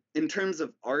interesting. In terms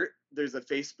of art, there's a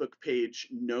Facebook page,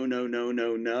 No No No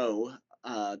No No,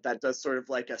 that does sort of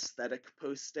like aesthetic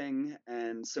posting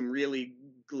and some really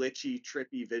glitchy,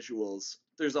 trippy visuals.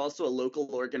 There's also a local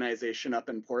organization up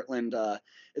in Portland.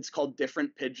 It's called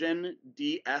Different Pigeon,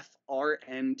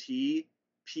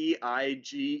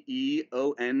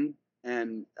 DFRNTPIGEON,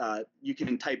 and you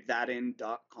can type that in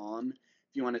 .com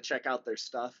if you want to check out their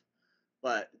stuff.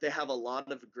 But they have a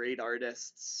lot of great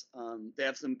artists. They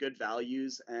have some good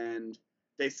values, and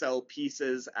they sell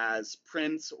pieces as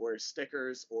prints or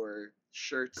stickers or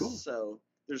shirts. Cool. So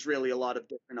there's really a lot of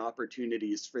different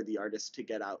opportunities for the artist to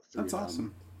get out through That's them.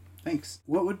 awesome. Thanks.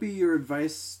 What would be your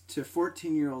advice to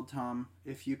 14-year-old Tom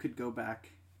if you could go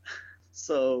back?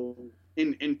 So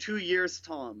in 2 years,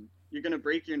 Tom, you're going to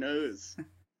break your nose.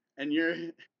 And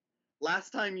last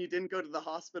time you didn't go to the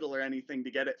hospital or anything to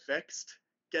get it fixed.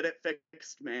 Get it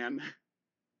fixed, man.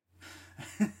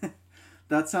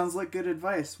 That sounds like good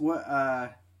advice. What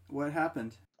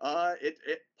happened?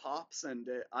 It pops, and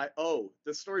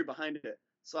the story behind it.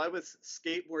 So I was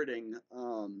skateboarding,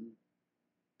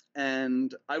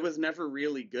 and I was never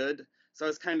really good. So I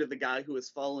was kind of the guy who was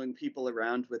following people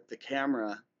around with the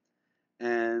camera.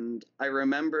 And I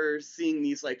remember seeing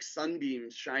these like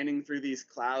sunbeams shining through these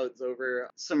clouds over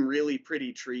some really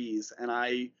pretty trees, and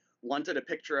I wanted a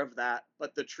picture of that,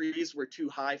 but the trees were too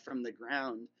high from the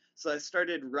ground. So I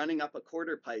started running up a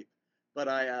quarter pipe, but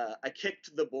I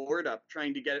kicked the board up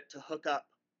trying to get it to hook up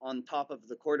on top of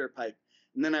the quarter pipe.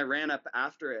 And then I ran up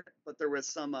after it, but there was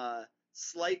some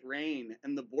slight rain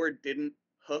and the board didn't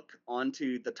hook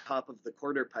onto the top of the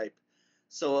quarter pipe.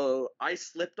 So I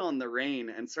slipped on the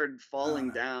rain and started falling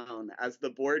down as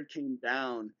the board came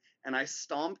down, and I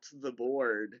stomped the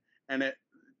board, and it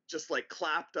just like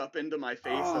clapped up into my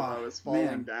face as I was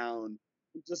falling down.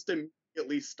 It just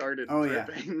immediately started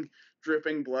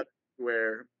dripping blood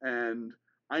everywhere. And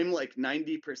I'm like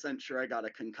 90% sure I got a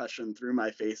concussion through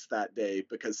my face that day,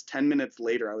 because 10 minutes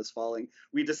later I was falling.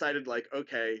 We decided like,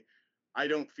 okay, I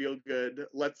don't feel good.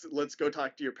 Let's go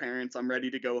talk to your parents. I'm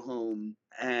ready to go home.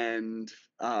 And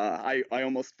I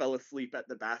almost fell asleep at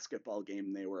the basketball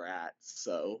game they were at.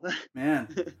 So man,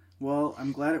 well,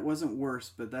 I'm glad it wasn't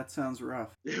worse, but that sounds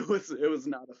rough. It was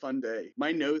not a fun day.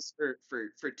 My nose for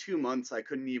 2 months, I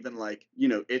couldn't even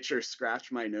itch or scratch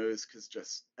my nose because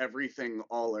just everything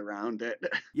all around it.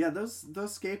 Yeah, those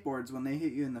skateboards, when they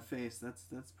hit you in the face,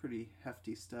 that's pretty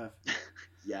hefty stuff.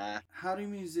 Yeah. How do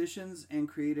musicians and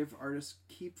creative artists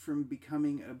keep from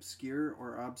becoming obscure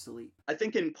or obsolete? I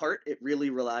think in part it really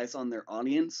relies on their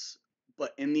audience.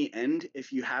 But in the end,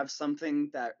 if you have something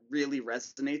that really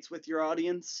resonates with your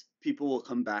audience, people will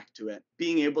come back to it.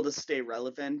 Being able to stay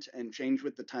relevant and change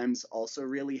with the times also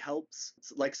really helps.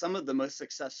 It's like some of the most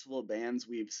successful bands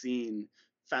we've seen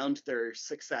found their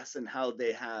success in how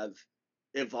they have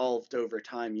evolved over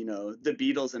time. You know, the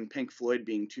Beatles and Pink Floyd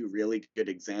being two really good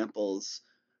examples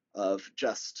of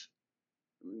just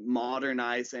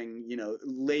modernizing, you know,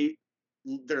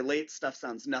 their late stuff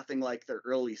sounds nothing like their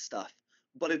early stuff,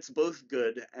 but it's both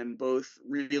good and both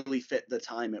really fit the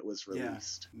time it was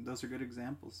released. Yeah, those are good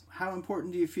examples. How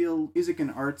important do you feel music and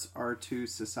arts are to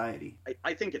society?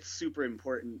 I think it's super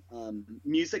important.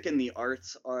 Music and the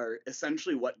arts are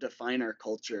essentially what define our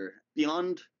culture.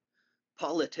 Beyond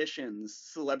politicians,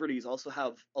 celebrities also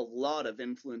have a lot of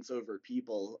influence over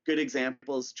people. Good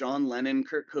examples, John Lennon,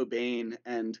 Kurt Cobain,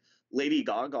 and Lady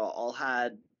Gaga all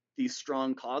had these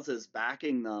strong causes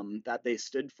backing them that they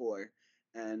stood for.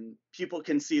 And people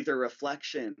can see their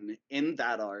reflection in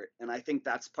that art. And I think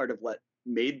that's part of what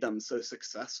made them so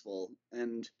successful.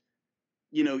 And,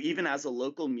 you know, even as a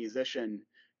local musician,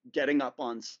 getting up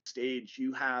on stage,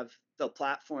 you have the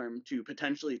platform to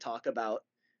potentially talk about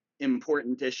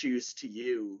important issues to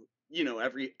you, you know,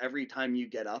 every time you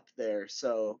get up there.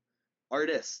 So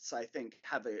artists, I think,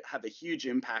 have a huge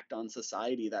impact on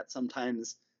society that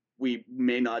sometimes we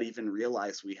may not even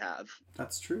realize we have.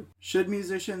 That's true. Should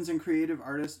musicians and creative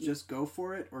artists just go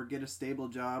for it or get a stable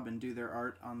job and do their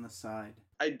art on the side?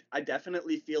 I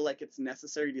definitely feel like it's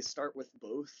necessary to start with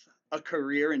both. A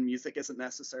career in music isn't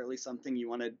necessarily something you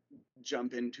want to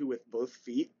jump into with both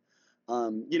feet.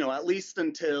 You know, at least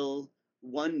until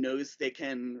one knows they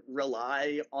can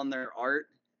rely on their art,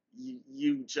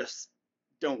 you just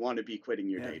don't want to be quitting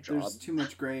your day job. There's too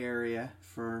much gray area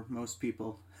for most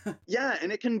people. Yeah,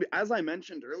 and it can be, as I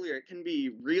mentioned earlier, it can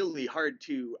be really hard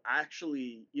to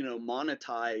actually, you know,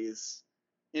 monetize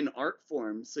in art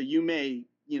form. So you may,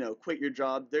 you know, quit your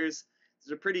job. There's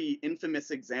a pretty infamous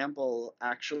example,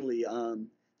 actually.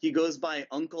 He goes by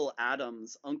Uncle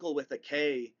Adams, Uncle with a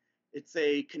K. It's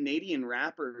a Canadian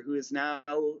rapper who is now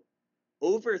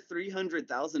over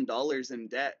 $300,000 in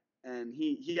debt. And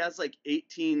he has like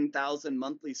 18,000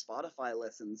 monthly Spotify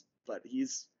listens, but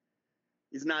he's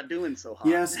not doing so hot.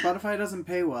 Yeah, Spotify doesn't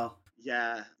pay well.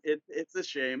 Yeah, it's a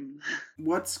shame.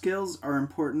 What skills are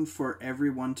important for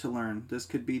everyone to learn? This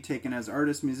could be taken as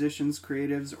artists, musicians,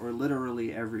 creatives, or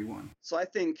literally everyone. So I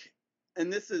think,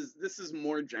 and this is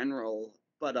more general,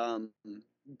 but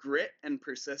grit and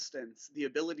persistence, the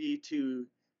ability to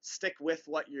stick with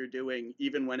what you're doing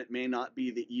even when it may not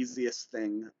be the easiest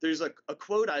thing. There's a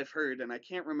quote I've heard, and I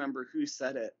can't remember who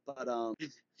said it, but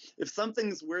if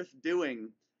something's worth doing,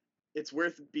 it's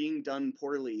worth being done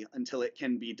poorly until it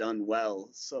can be done well.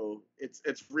 So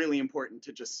it's really important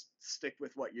to just stick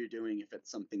with what you're doing if it's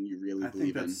something you really believe in. I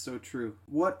think that's so true.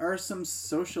 What are some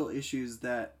social issues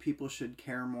that people should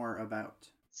care more about?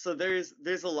 So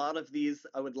there's a lot of these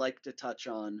I would like to touch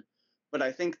on, but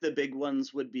I think the big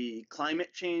ones would be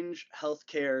climate change,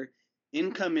 healthcare,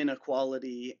 income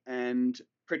inequality, and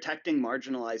protecting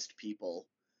marginalized people.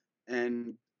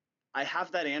 And I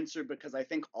have that answer because I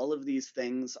think all of these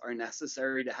things are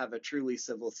necessary to have a truly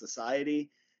civil society.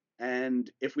 And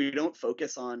if we don't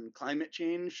focus on climate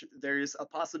change, there's a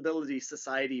possibility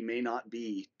society may not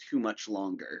be too much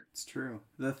longer. It's true.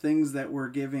 The things that we're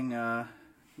giving,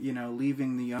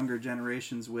 leaving the younger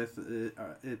generations with,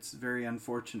 it's very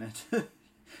unfortunate.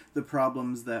 The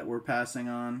problems that we're passing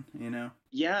on, you know?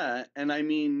 Yeah, and I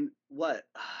mean, what?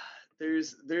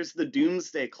 There's the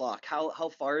doomsday clock. How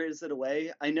far is it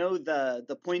away? I know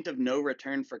the point of no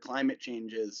return for climate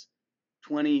change is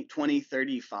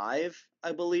 2035,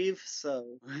 I believe.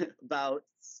 So we're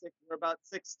about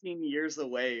 16 years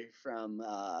away from.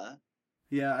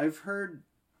 Yeah, I've heard.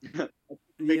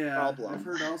 Problem. I've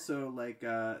heard also like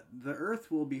the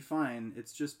Earth will be fine.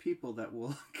 It's just people that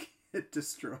will get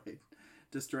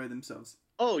destroy themselves.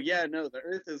 Oh, yeah, no, the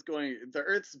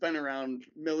Earth's been around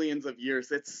millions of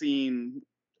years. It's seen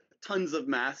tons of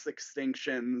mass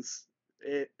extinctions.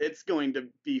 It's going to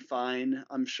be fine.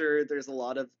 I'm sure there's a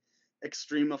lot of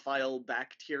extremophile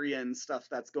bacteria and stuff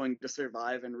that's going to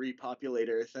survive and repopulate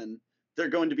Earth, and they're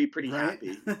going to be pretty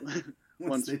happy.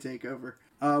 Once they take over.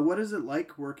 What is it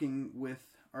like working with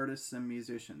artists and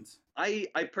musicians? I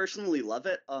personally love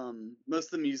it. Most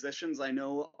of the musicians I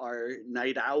know are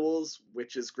night owls,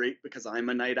 which is great because I'm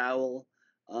a night owl.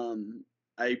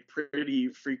 I pretty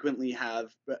frequently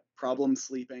have problems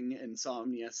sleeping,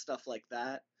 insomnia, stuff like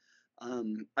that.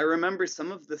 I remember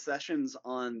some of the sessions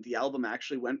on the album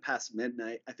actually went past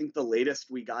midnight. I think the latest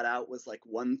we got out was like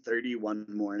 1:30 one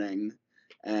morning.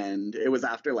 And it was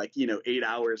after 8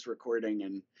 hours recording,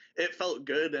 and it felt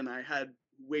good, and I had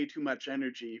way too much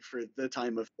energy for the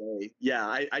time of day. Yeah,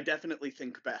 I definitely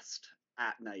think best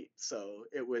at night. So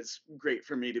it was great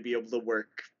for me to be able to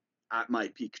work at my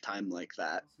peak time like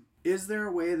that. Is there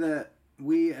a way that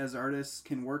we as artists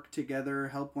can work together,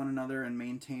 help one another, and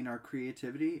maintain our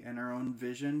creativity and our own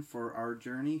vision for our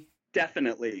journey?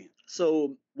 Definitely.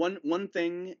 So one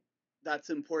thing that's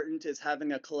important is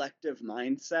having a collective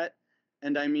mindset.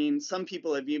 And I mean, some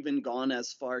people have even gone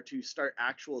as far to start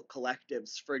actual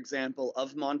collectives. For example,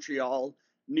 of Montreal,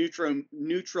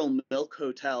 Neutral Milk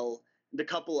Hotel, and a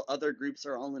couple of other groups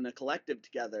are all in a collective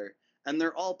together. And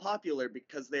they're all popular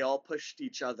because they all pushed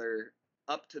each other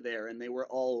up to there, and they were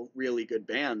all really good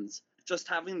bands. Just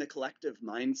having the collective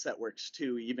mindset works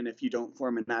too, even if you don't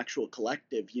form an actual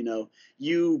collective. You know,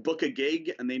 you book a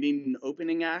gig and they need an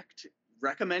opening act,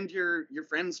 recommend your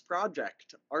friend's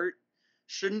project. Art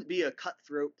shouldn't be a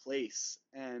cutthroat place,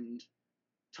 and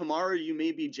tomorrow you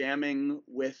may be jamming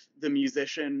with the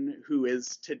musician who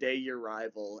is today your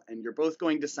rival, and you're both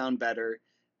going to sound better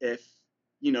if,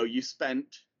 you know, you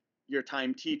spent your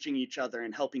time teaching each other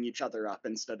and helping each other up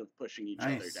instead of pushing each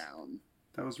other down.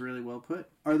 That was really well put.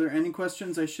 Are there any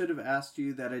questions I should have asked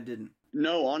you that I didn't?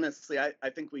 No, honestly, I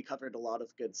think we covered a lot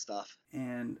of good stuff.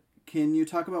 And can you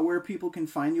talk about where people can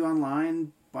find you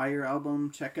online, buy your album,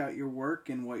 check out your work,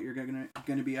 and what you're going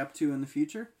to be up to in the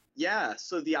future? Yeah,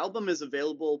 so the album is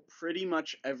available pretty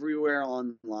much everywhere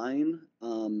online.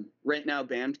 Right now,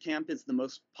 Bandcamp is the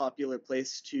most popular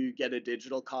place to get a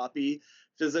digital copy.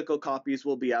 Physical copies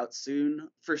will be out soon.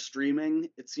 For streaming,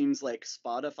 it seems like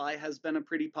Spotify has been a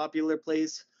pretty popular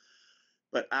place,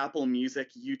 but Apple Music,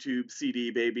 YouTube, CD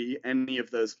Baby, any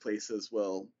of those places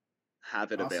will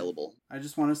have it available. I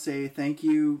just want to say thank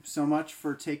you so much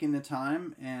for taking the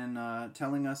time and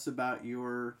telling us about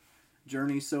your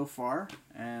journey so far,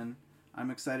 and I'm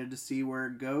excited to see where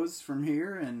it goes from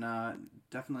here, and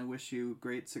definitely wish you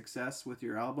great success with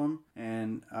your album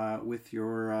and with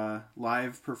your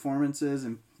live performances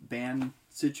and band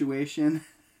situation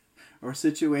or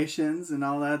situations and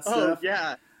all that stuff. Oh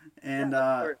yeah, and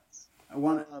I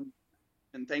want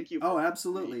and thank you. Oh,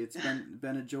 absolutely, it's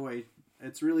been a joy.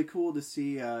 It's really cool to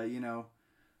see. You know,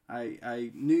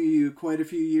 I knew you quite a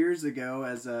few years ago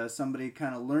as somebody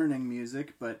kind of learning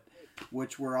music, but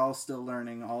which we're all still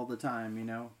learning all the time, you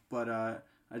know. But I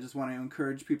just want to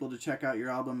encourage people to check out your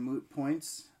album Moot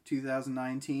Points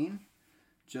 2019.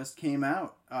 Just came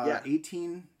out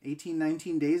 19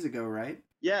 days ago, right?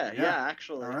 Yeah,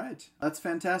 actually. All right. That's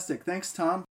fantastic. Thanks,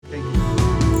 Tom. Thank you.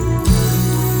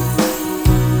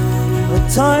 The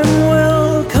time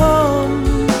will come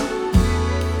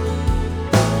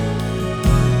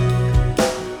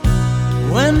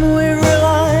when we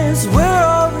realize we're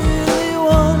all really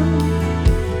one.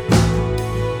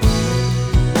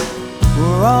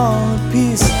 We're all at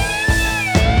peace.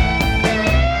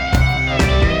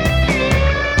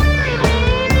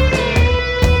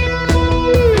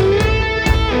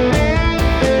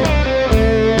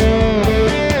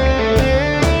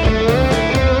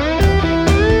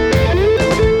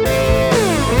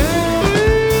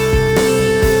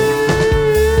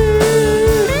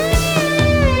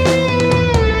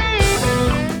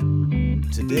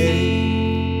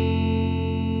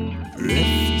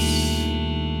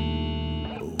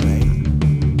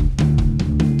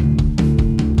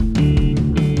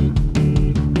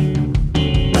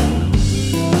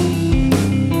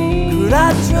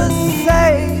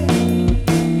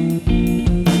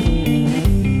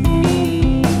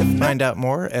 Find out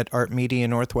more at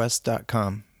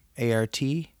artmedianorthwest.com.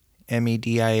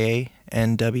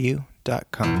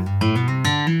 ARTMEDIANW.com.